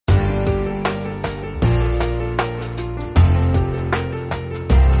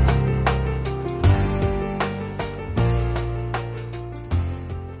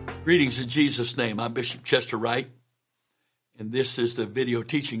Greetings in Jesus' name. I'm Bishop Chester Wright, and this is the video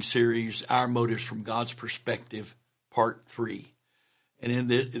teaching series, Our Motives from God's Perspective, Part 3. And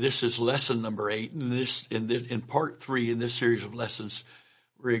this is lesson number 8. And in Part 3 in this series of lessons,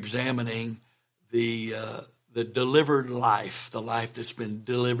 we're examining the delivered life, the life that's been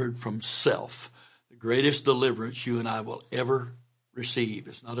delivered from self. The greatest deliverance you and I will ever receive.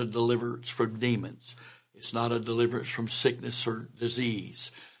 It's not a deliverance from demons. It's not a deliverance from sickness or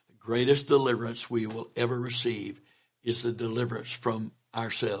disease. Greatest deliverance we will ever receive is the deliverance from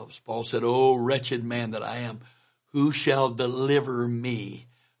ourselves. Paul said, "Oh, wretched man that I am, who shall deliver me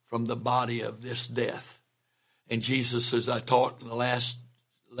from the body of this death?" And Jesus, as I taught in the last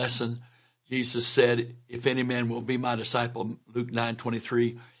lesson, Jesus said, "If any man will be my disciple," Luke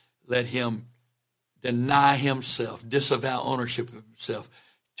 9:23, "let him deny himself, disavow ownership of himself,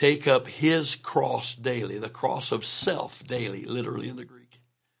 take up his cross daily," the cross of self daily, literally in the Greek.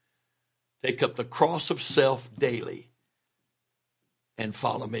 Take up the cross of self daily and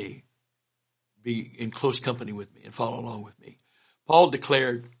follow me. Be in close company with me and follow along with me. Paul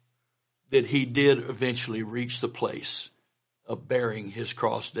declared that he did eventually reach the place of bearing his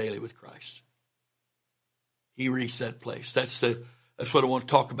cross daily with Christ. He reached that place. That's what I want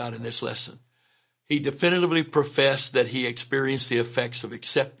to talk about in this lesson. He definitively professed that he experienced the effects of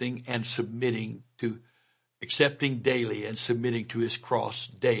accepting daily and submitting to his cross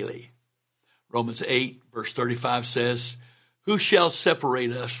daily. Romans 8, verse 35 says, "Who shall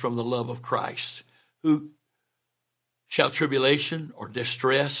separate us from the love of Christ? Who shall tribulation or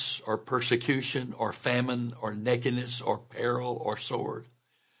distress or persecution or famine or nakedness or peril or sword?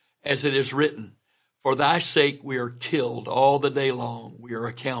 As it is written, for thy sake we are killed all the day long. We are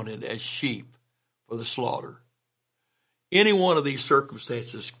accounted as sheep for the slaughter." Any one of these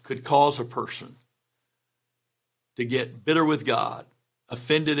circumstances could cause a person to get bitter with God,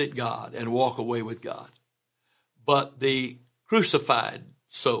 offended at God, and walk away with God. But the crucified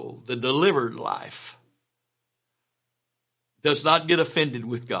soul, the delivered life, does not get offended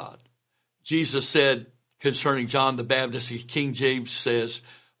with God. Jesus said concerning John the Baptist, King James says,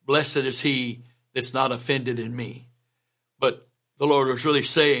 "Blessed is he that's not offended in me." But the Lord was really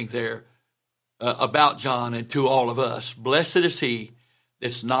saying there about John and to all of us, blessed is he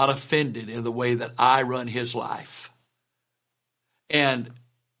that's not offended in the way that I run his life. And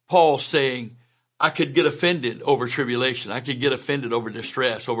Paul's saying, I could get offended over tribulation. I could get offended over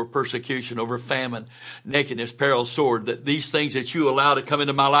distress, over persecution, over famine, nakedness, peril, sword. That these things that you allow to come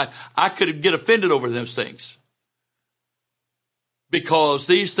into my life, I could get offended over those things. Because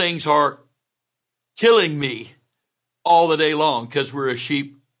these things are killing me all the day long because we're a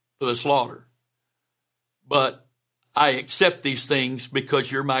sheep for the slaughter. But I accept these things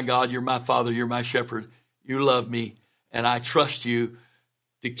because you're my God, you're my Father, you're my shepherd, you love me. And I trust you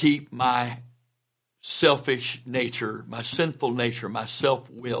to keep my selfish nature, my sinful nature, my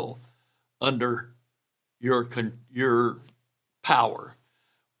self-will under your power.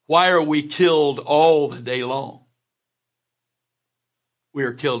 Why are we killed all the day long? We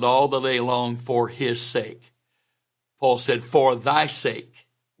are killed all the day long for his sake. Paul said, for thy sake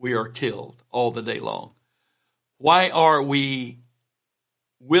we are killed all the day long. Why are we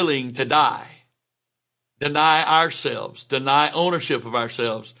willing to die? Deny ourselves, deny ownership of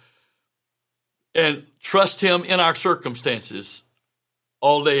ourselves, and trust him in our circumstances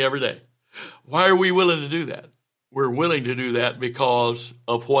all day, every day. Why are we willing to do that? We're willing to do that because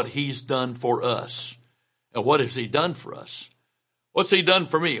of what he's done for us. And what has he done for us? What's he done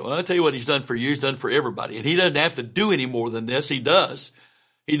for me? Well, I'll tell you what he's done for you. He's done for everybody. And he doesn't have to do any more than this. He does.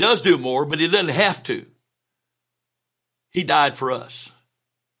 He does do more, but he doesn't have to. He died for us.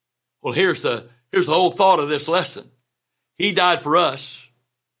 Well, here's the whole thought of this lesson. He died for us,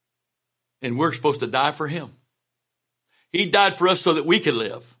 and we're supposed to die for him. He died for us so that we can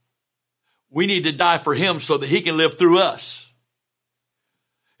live. We need to die for him so that he can live through us.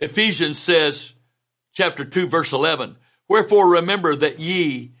 Ephesians says, chapter 2, verse 11, "Wherefore remember that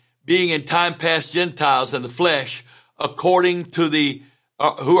ye, being in time past Gentiles in the flesh, according to the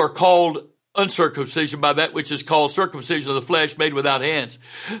who are called uncircumcision by that which is called circumcision of the flesh made without hands,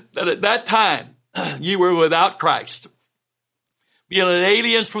 that at that time ye were without Christ, being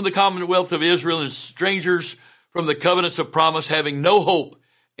aliens from the commonwealth of Israel and strangers from the covenants of promise, having no hope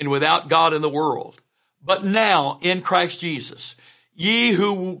and without God in the world. But now in Christ Jesus, ye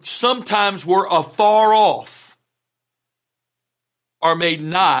who sometimes were afar off are made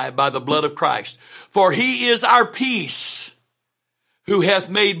nigh by the blood of Christ. For he is our peace, who hath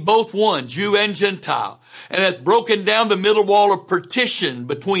made both one, Jew and Gentile, and hath broken down the middle wall of partition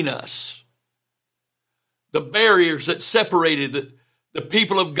between us." The barriers that separated the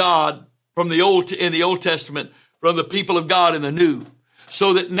people of God from in the Old Testament, from the people of God in the New,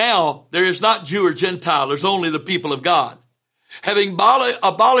 so that now there is not Jew or Gentile, there's only the people of God. Having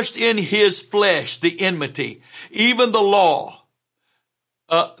abolished in his flesh the enmity, even the law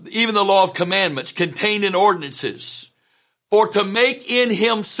of commandments contained in ordinances, for to make in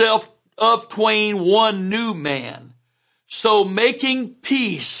himself of twain one new man, so making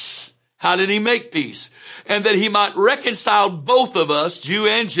peace. How did he make peace? And that he might reconcile both of us, Jew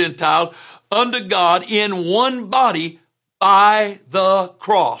and Gentile, unto God in one body by the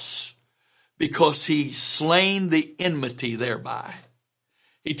cross, because he slain the enmity thereby.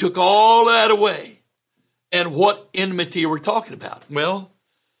 He took all that away. And what enmity are we talking about? Well,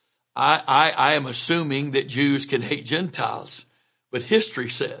 I am assuming that Jews can hate Gentiles, but history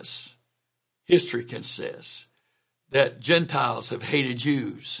says that Gentiles have hated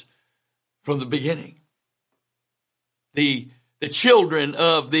Jews from the beginning. The children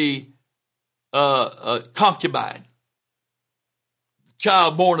of the concubine,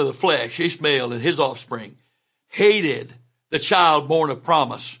 child born of the flesh, Ishmael and his offspring, hated the child born of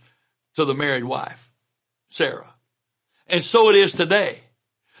promise to the married wife, Sarah. And so it is today.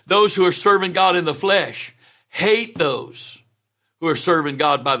 Those who are serving God in the flesh hate those who are serving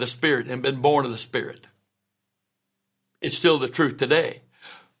God by the Spirit and been born of the Spirit. It's still the truth today.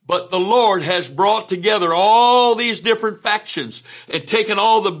 But the Lord has brought together all these different factions and taken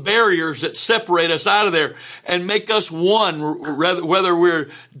all the barriers that separate us out of there and make us one, whether we're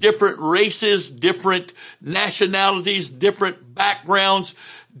different races, different nationalities, different backgrounds,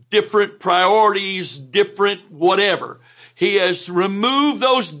 different priorities, different whatever. He has removed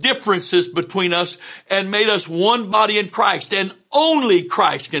those differences between us and made us one body in Christ. And only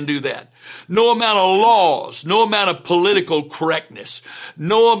Christ can do that. No amount of laws, no amount of political correctness,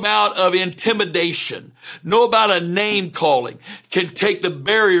 no amount of intimidation, no amount of name calling can take the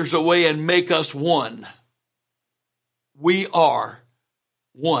barriers away and make us one. We are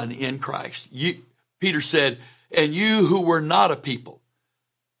one in Christ. Peter said, and you who were not a people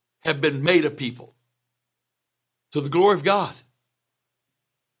have been made a people to the glory of God.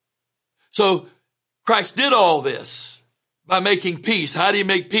 So Christ did all this by making peace. How do you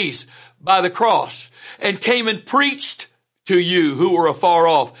make peace? By the cross. And came and preached to you who were afar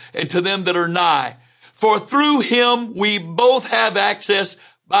off and to them that are nigh. For through him we both have access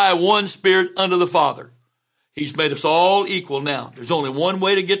by one Spirit unto the Father. He's made us all equal now. There's only one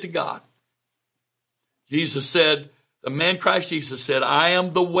way to get to God. Jesus said, the man Christ Jesus said, I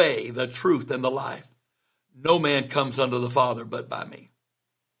am the way, the truth, and the life. No man comes unto the Father but by me.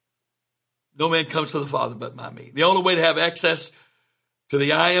 No man comes to the Father but by me. The only way to have access to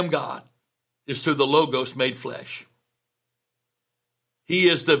the I am God is through the Logos made flesh. He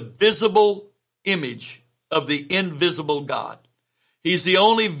is the visible image of the invisible God. He's the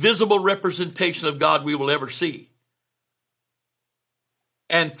only visible representation of God we will ever see.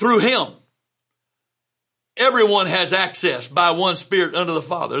 And through him, everyone has access by one Spirit unto the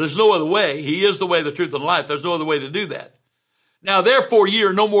Father. There's no other way. He is the way, the truth, and the life. There's no other way to do that. Now, therefore, ye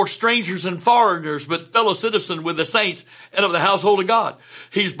are no more strangers and foreigners, but fellow citizens with the saints and of the household of God.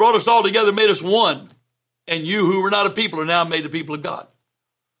 He's brought us all together, made us one. And you who were not a people are now made the people of God.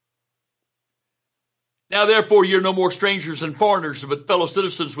 Now, therefore, ye are no more strangers and foreigners, but fellow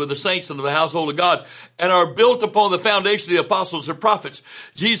citizens with the saints and of the household of God, and are built upon the foundation of the apostles and prophets,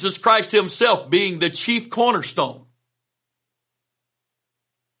 Jesus Christ himself being the chief cornerstone,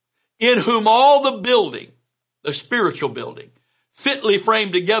 in whom all the building, the spiritual building, fitly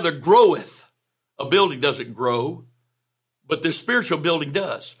framed together groweth. A building doesn't grow, but the spiritual building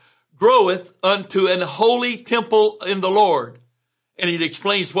does. Groweth unto an holy temple in the Lord. And he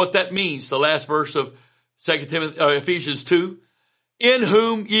explains what that means. The last verse of Ephesians 2. In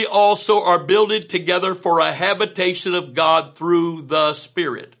whom ye also are builded together for a habitation of God through the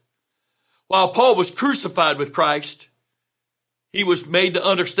Spirit. While Paul was crucified with Christ, he was made to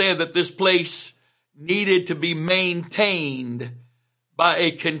understand that this place needed to be maintained by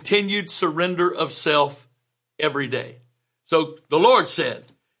a continued surrender of self every day. So the Lord said,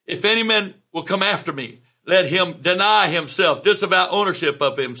 if any man will come after me, let him deny himself, disavow ownership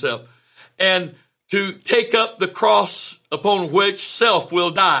of himself, and to take up the cross upon which self will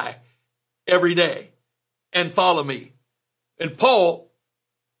die every day and follow me. And Paul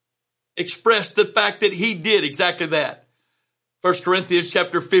expressed the fact that he did exactly that. 1 Corinthians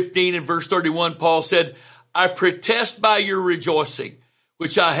chapter 15 and verse 31, Paul said, I protest by your rejoicing,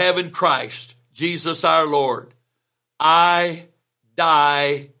 which I have in Christ, Jesus our Lord. I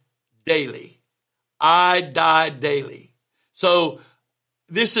die daily. I die daily. So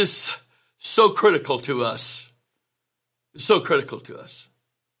this is so critical to us. It's so critical to us.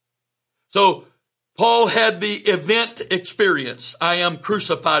 So Paul had the event experience. I am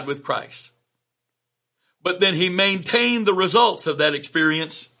crucified with Christ. But then he maintained the results of that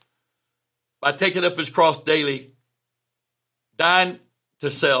experience by taking up his cross daily, dying to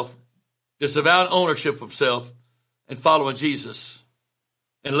self, disavowing ownership of self, and following Jesus,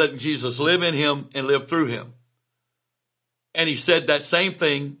 and letting Jesus live in him and live through him. And he said that same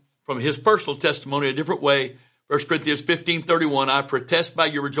thing from his personal testimony a different way. 1 Corinthians 15:31, I protest by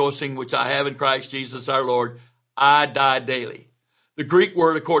your rejoicing, which I have in Christ Jesus our Lord, I die daily. The Greek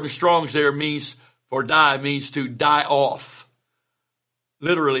word, according to Strong's there, means for die, means to die off,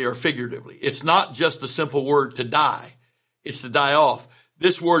 literally or figuratively. It's not just a simple word to die. It's to die off.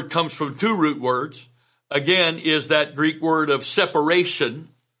 This word comes from two root words. Again, is that Greek word of separation,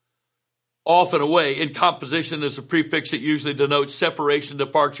 off and away. In composition, is a prefix that usually denotes separation,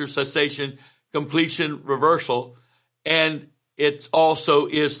 departure, cessation, completion, reversal. And it also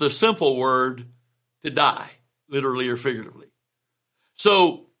is the simple word to die, literally or figuratively.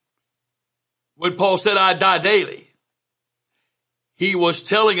 So when Paul said, I die daily, he was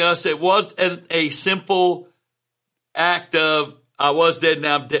telling us it wasn't a simple act of, I was dead,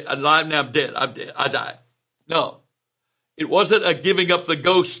 now I'm dead, alive, now I'm dead, I died. No, it wasn't a giving up the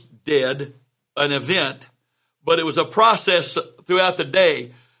ghost dead, an event, but it was a process throughout the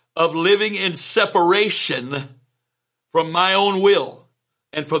day of living in separation from my own will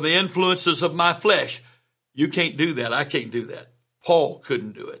and from the influences of my flesh. You can't do that. I can't do that. Paul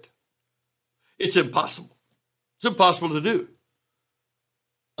couldn't do it. It's impossible. It's impossible to do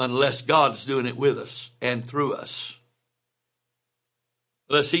unless God's doing it with us and through us.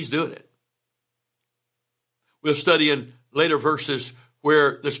 Unless he's doing it. We'll study in later verses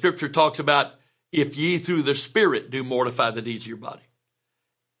where the scripture talks about if ye through the Spirit do mortify the deeds of your body.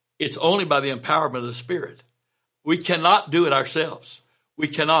 It's only by the empowerment of the Spirit. We cannot do it ourselves. We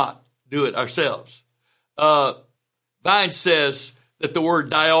cannot do it ourselves. Vine says that the word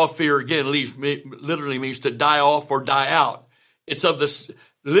die off here again literally means to die off or die out. It's of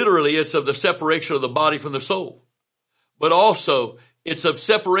the separation of the body from the soul. But also it's of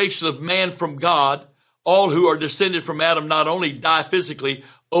separation of man from God. All who are descended from Adam not only die physically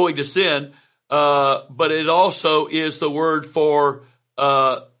owing to sin, but it also is the word for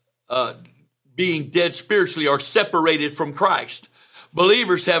being dead spiritually or separated from Christ.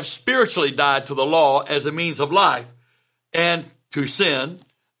 Believers have spiritually died to the law as a means of life and to sin,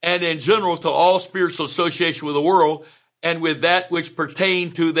 and in general to all spiritual association with the world and with that which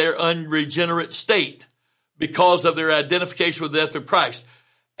pertain to their unregenerate state because of their identification with the death of Christ.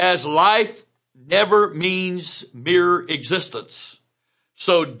 As life never means mere existence,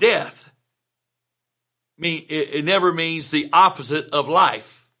 so death it never means the opposite of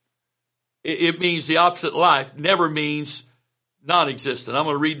life. It means the opposite of life never means non-existent. I'm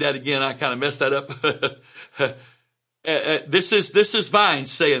going to read that again. I kind of messed that up. This is Vine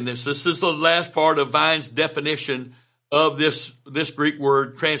saying this. This is the last part of Vine's definition of this Greek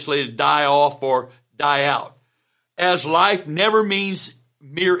word translated die off or die out. As life never means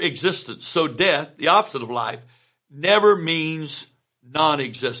mere existence, so death, the opposite of life, never means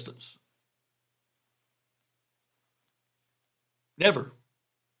non-existence. Never.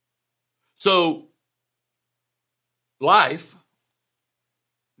 So life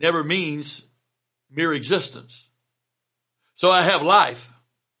never means mere existence. So I have life.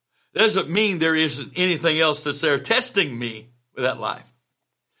 That doesn't mean there isn't anything else that's there testing me with that life.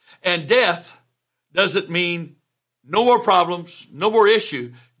 And death doesn't mean no more problems, no more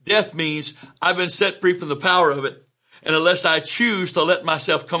issue. Death means I've been set free from the power of it. And unless I choose to let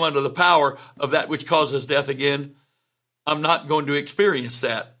myself come under the power of that which causes death again, I'm not going to experience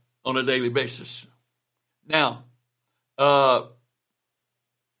that on a daily basis. Now,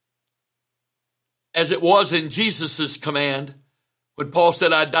 as it was in Jesus' command, when Paul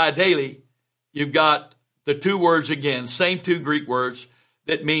said, I die daily, you've got the two words again, same two Greek words,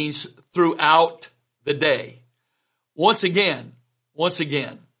 that means throughout the day. Once again,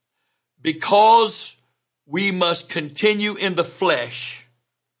 because we must continue in the flesh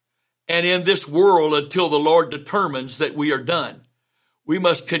and in this world until the Lord determines that we are done. We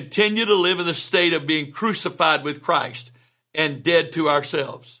must continue to live in the state of being crucified with Christ and dead to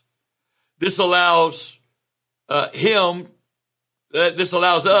ourselves. This allows us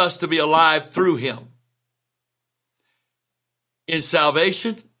to be alive through him. In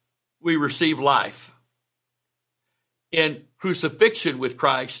salvation, we receive life. In crucifixion with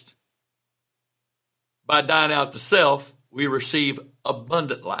Christ, by dying out to self, we receive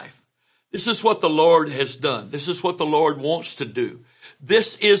abundant life. This is what the Lord has done. This is what the Lord wants to do.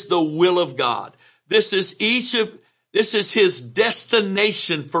 This is the will of God. This is each of This is his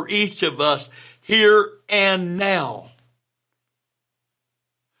destination for each of us here and now.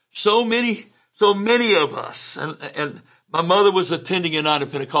 So many of us, and my mother was attending a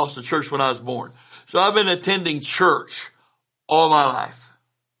United Pentecostal church when I was born. So I've been attending church all my life.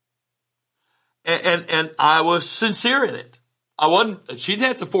 And I was sincere in it. She didn't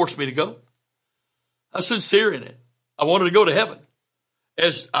have to force me to go. I was sincere in it. I wanted to go to heaven.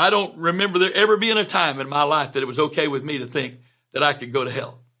 As I don't remember there ever being a time in my life that it was okay with me to think that I could go to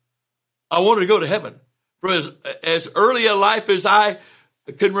hell. I wanted to go to heaven. For as early a life as I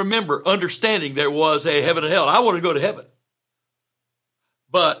can remember, understanding there was a heaven and hell, I wanted to go to heaven.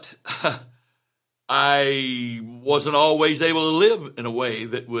 But I wasn't always able to live in a way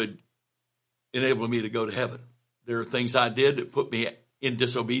that would enable me to go to heaven. There are things I did that put me in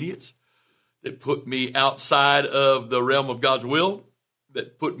disobedience, that put me outside of the realm of God's will,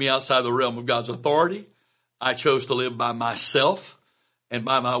 that put me outside the realm of God's authority. I chose to live by myself and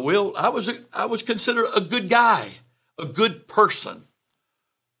by my will. I was considered a good guy, a good person.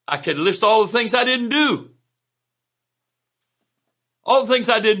 I could list all the things I didn't do. All the things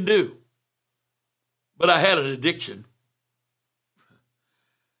I didn't do. But I had an addiction.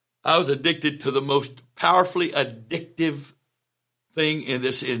 I was addicted to the most powerfully addictive thing in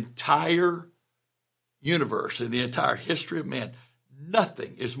this entire universe, in the entire history of man.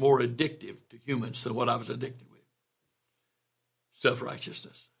 Nothing is more addictive to humans than what I was addicted with.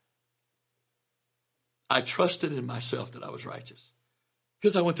 Self-righteousness. I trusted in myself that I was righteous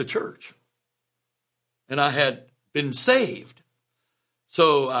because I went to church and I had been saved.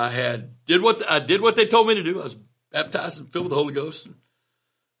 So I did what they told me to do. I was baptized and filled with the Holy Ghost.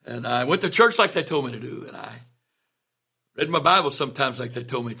 And I went to church like they told me to do. And I read my Bible sometimes like they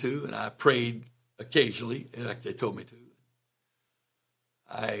told me to. And I prayed occasionally like they told me to.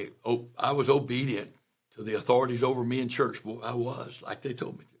 I was obedient to the authorities over me in church. Boy, I was, like they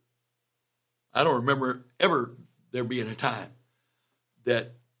told me to. I don't remember ever there being a time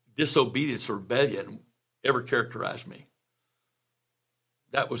that disobedience or rebellion ever characterized me.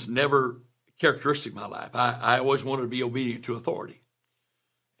 That was never a characteristic of my life. I always wanted to be obedient to authority.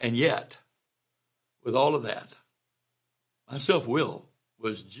 And yet, with all of that, my self-will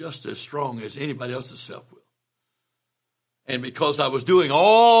was just as strong as anybody else's self-will. And because I was doing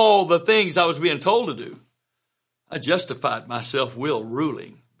all the things I was being told to do, I justified my self-will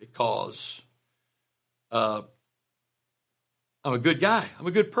ruling because I'm a good guy. I'm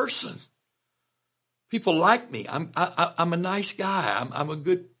a good person. People like me. I'm a nice guy. I'm a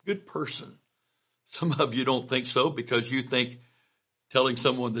good person. Some of you don't think so because you think telling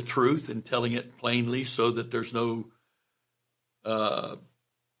someone the truth and telling it plainly so that there's no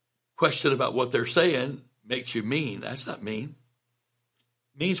question about what they're saying makes you mean. That's not mean.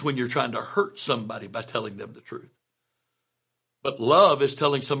 It means when you're trying to hurt somebody by telling them the truth. But love is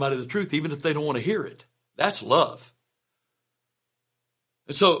telling somebody the truth even if they don't want to hear it. That's love.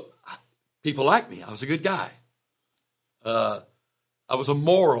 And so people like me. I was a good guy. I was a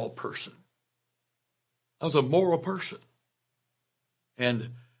moral person. I was a moral person. And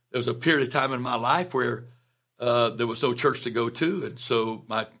there was a period of time in my life where there was no church to go to. And so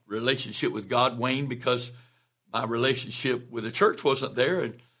my relationship with God waned because my relationship with the church wasn't there.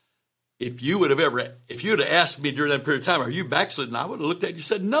 And if you would have asked me during that period of time, are you backslidden? I would have looked at you and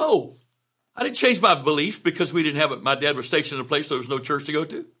said, no. I didn't change my belief because we didn't have it. My dad was stationed in a place there was no church to go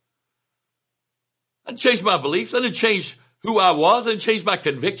to. I didn't change my beliefs. I didn't change who I was. I didn't change my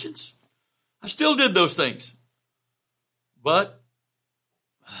convictions. I still did those things. But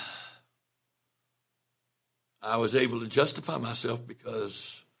I was able to justify myself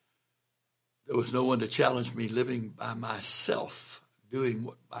because there was no one to challenge me living by myself, doing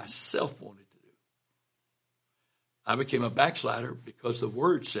what myself wanted to do. I became a backslider because the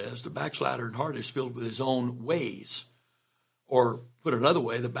word says the backslider in heart is filled with his own ways. Or put another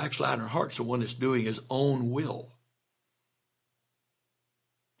way, the backslider in heart is the one that's doing his own will.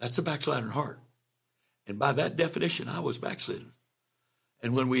 That's the backslider in heart. And by that definition, I was backslidden.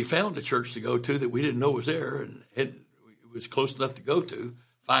 And when we found a church to go to that we didn't know was there and it was close enough to go to,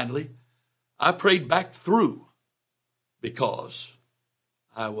 finally, I prayed back through because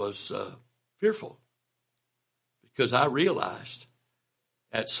I was fearful. Because I realized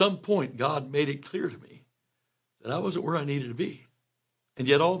at some point God made it clear to me that I wasn't where I needed to be. And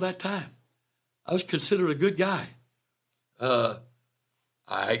yet all that time, I was considered a good guy.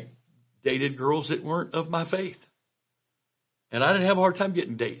 I dated girls that weren't of my faith. And I didn't have a hard time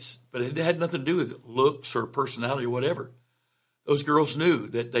getting dates, but it had nothing to do with looks or personality or whatever. Those girls knew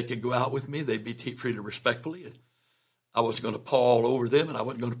that they could go out with me. They'd be treated respectfully. And I wasn't going to paw all over them, and I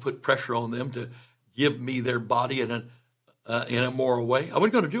wasn't going to put pressure on them to give me their body in a moral way. I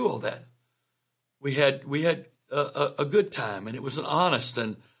wasn't going to do all that. We had a good time, and it was an honest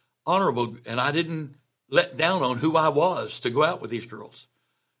and honorable, and I didn't let down on who I was to go out with these girls.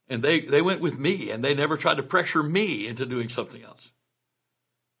 And they went with me, and they never tried to pressure me into doing something else.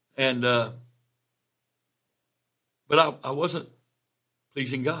 And but I wasn't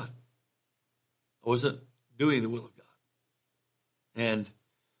pleasing God. I wasn't doing the will of God. And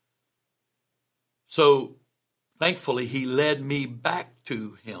so thankfully, he led me back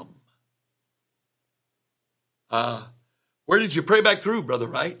to him. Where did you pray back through, Brother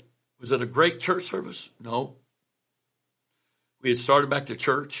Wright? Was it a great church service? No. We had started back to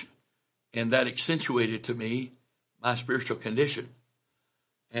church, and that accentuated to me my spiritual condition.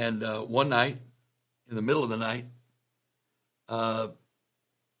 And one night, in the middle of the night, I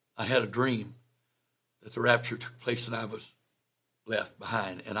had a dream that the rapture took place and I was left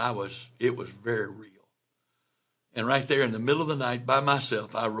behind. And it was very real. And right there in the middle of the night by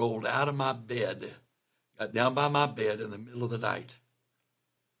myself, I rolled out of my bed, got down by my bed in the middle of the night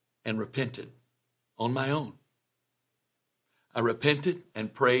and repented on my own. I repented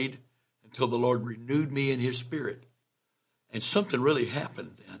and prayed until the Lord renewed me in his spirit. And something really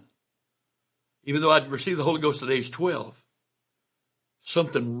happened then. Even though I'd received the Holy Ghost at age 12,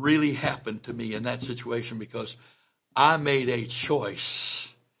 something really happened to me in that situation because I made a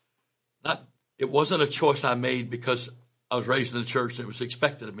choice. It wasn't a choice I made because I was raised in the church and it was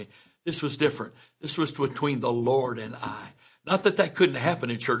expected of me. This was different. This was between the Lord and I. Not that couldn't happen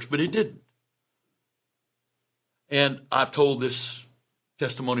in church, but it didn't. And I've told this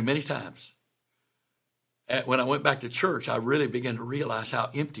testimony many times. When I went back to church, I really began to realize how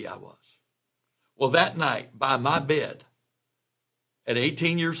empty I was. Well, that night, by my bed, at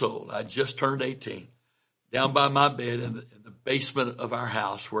 18 years old, I just turned 18, down by my bed in the basement of our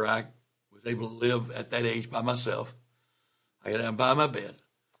house where I was able to live at that age by myself. I got down by my bed,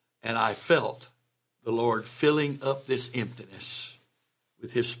 and I felt the Lord filling up this emptiness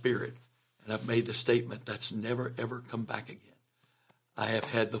with his spirit. And I've made the statement that's never, ever come back again. I have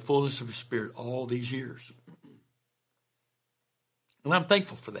had the fullness of his spirit all these years. And I'm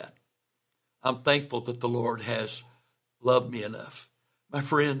thankful for that. I'm thankful that the Lord has loved me enough. My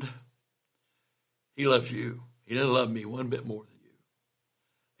friend, he loves you. He doesn't love me one bit more than you.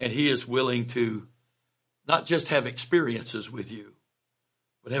 And he is willing to not just have experiences with you,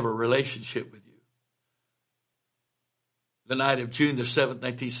 but have a relationship with you. The night of June the 7th,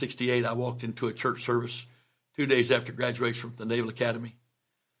 1968, I walked into a church service 2 days after graduation from the Naval Academy.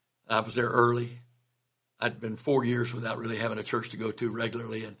 I was there early. I'd been 4 years without really having a church to go to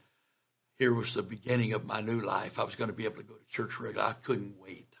regularly, and here was the beginning of my new life. I was going to be able to go to church regularly. I couldn't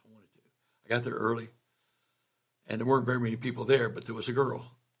wait. I wanted to. I got there early, and there weren't very many people there, but there was a girl,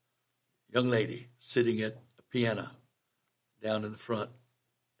 young lady, sitting at a piano down in the front,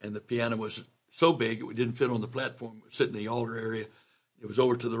 and the piano was so big it didn't fit on the platform. It was sitting in the altar area. It was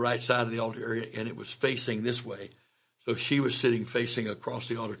over to the right side of the altar area, and it was facing this way. So she was sitting facing across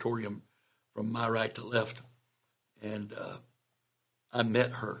the auditorium from my right to left, and I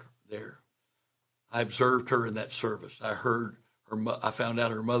met her there. I observed her in that service. I heard her. I found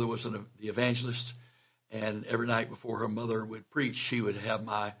out her mother was the evangelist, and every night before her mother would preach, she would have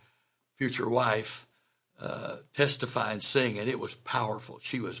my future wife testify and sing, and it was powerful.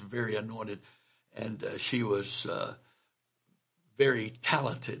 She was very anointed, and she was very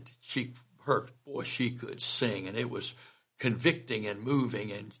talented. She could sing, and it was convicting and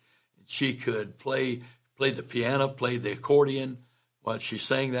moving, and she could play the piano, play the accordion while she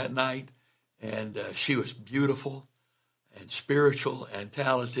sang that night, and she was beautiful and spiritual and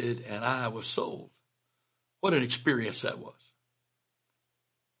talented, and I was sold. What an experience that was.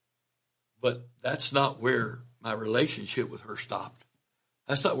 But that's not where my relationship with her stopped.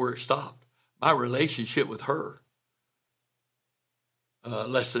 That's not where it stopped. My relationship with her,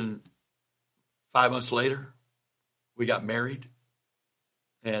 less than 5 months later, we got married.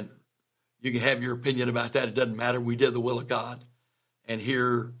 And you can have your opinion about that. It doesn't matter. We did the will of God. And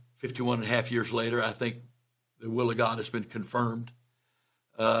here, 51 and a half years later, I think the will of God has been confirmed,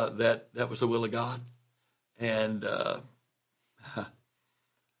 that was the will of God. And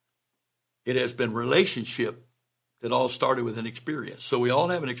it has been relationship that all started with an experience. So we all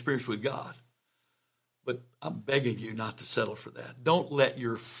have an experience with God. But I'm begging you not to settle for that. Don't let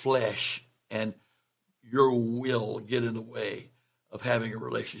your flesh and your will get in the way of having a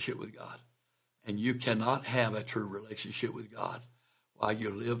relationship with God. And you cannot have a true relationship with God while you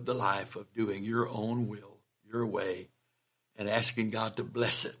live the life of doing your own will, your way, and asking God to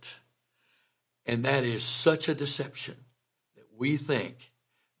bless it. And that is such a deception that we think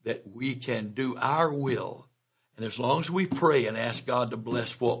that we can do our will. And as long as we pray and ask God to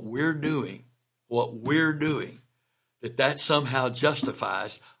bless what we're doing, that somehow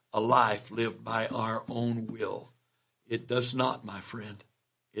justifies a life lived by our own will. It does not, my friend.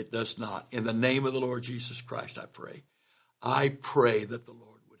 It does not. In the name of the Lord Jesus Christ, I pray. I pray that the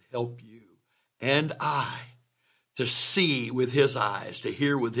Lord would help you and I to see with his eyes, to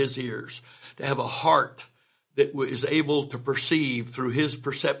hear with his ears, to have a heart that is able to perceive through his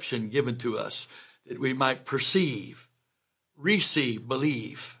perception given to us, that we might perceive, receive,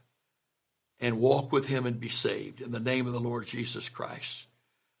 believe, and walk with him and be saved. In the name of the Lord Jesus Christ.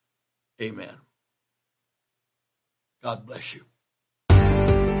 Amen. God bless you.